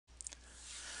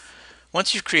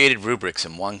Once you've created rubrics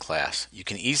in one class, you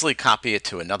can easily copy it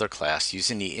to another class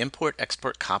using the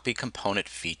Import-Export Copy Component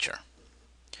feature.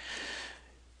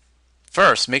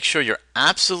 First, make sure you're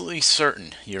absolutely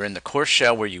certain you're in the course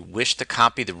shell where you wish to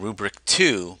copy the rubric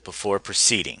to before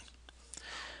proceeding.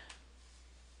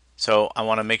 So I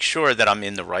want to make sure that I'm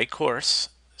in the right course.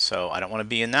 So I don't want to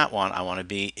be in that one. I want to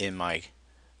be in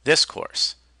this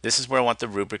course. This is where I want the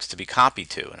rubrics to be copied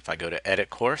to. And if I go to Edit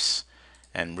Course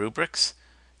and Rubrics,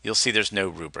 you'll see there's no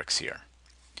rubrics here.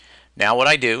 Now what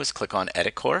I do is click on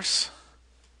Edit Course,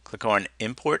 click on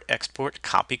Import Export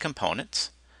Copy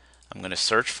Components. I'm going to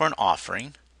search for an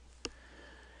offering.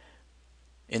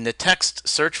 In the text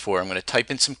search for, I'm going to type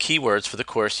in some keywords for the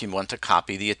course you want to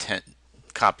copy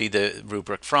the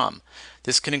rubric from.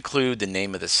 This can include the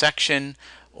name of the section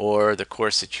or the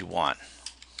course that you want.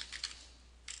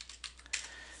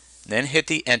 Then hit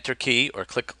the Enter key or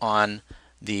click on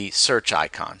the search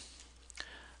icon.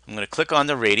 I'm going to click on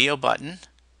the radio button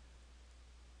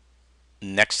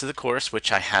next to the course which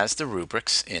has the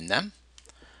rubrics in them.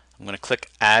 I'm going to click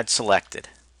Add Selected.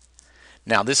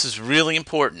 Now this is really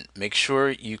important. Make sure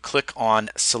you click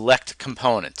on Select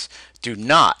Components. Do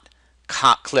not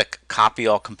click Copy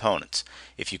All Components.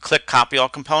 If you click Copy All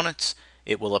Components,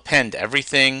 it will append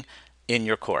everything in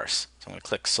your course. So I'm going to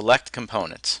click Select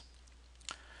Components.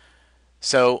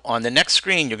 So on the next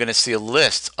screen you're going to see a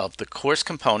list of the course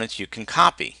components you can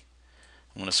copy.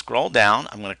 I'm going to scroll down.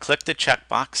 I'm going to click the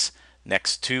checkbox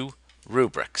next to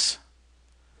Rubrics.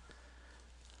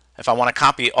 If I want to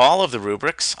copy all of the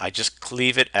rubrics, I just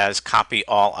leave it as Copy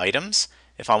All Items.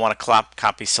 If I want to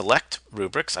copy Select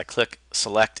Rubrics, I click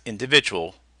Select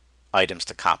Individual Items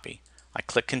to copy. I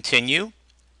click Continue,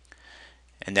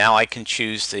 and now I can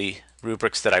choose the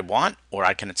rubrics that I want, or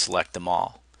I can select them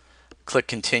all. Click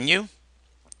Continue,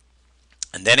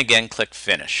 and then again click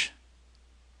Finish.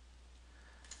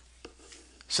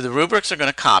 So the rubrics are going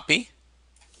to copy,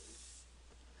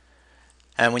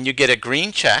 and when you get a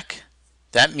green check,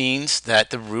 that means that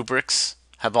the rubrics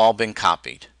have all been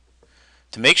copied.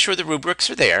 To make sure the rubrics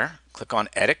are there, click on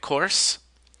Edit Course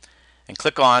and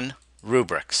click on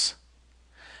Rubrics.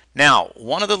 Now,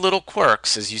 one of the little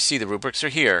quirks, as you see the rubrics are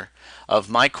here, of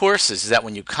my courses is that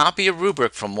when you copy a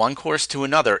rubric from one course to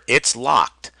another, it's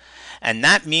locked. And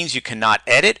that means you cannot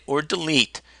edit or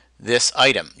delete this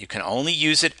item. You can only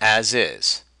use it as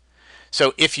is.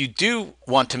 So if you do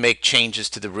want to make changes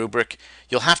to the rubric,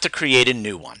 you'll have to create a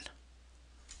new one.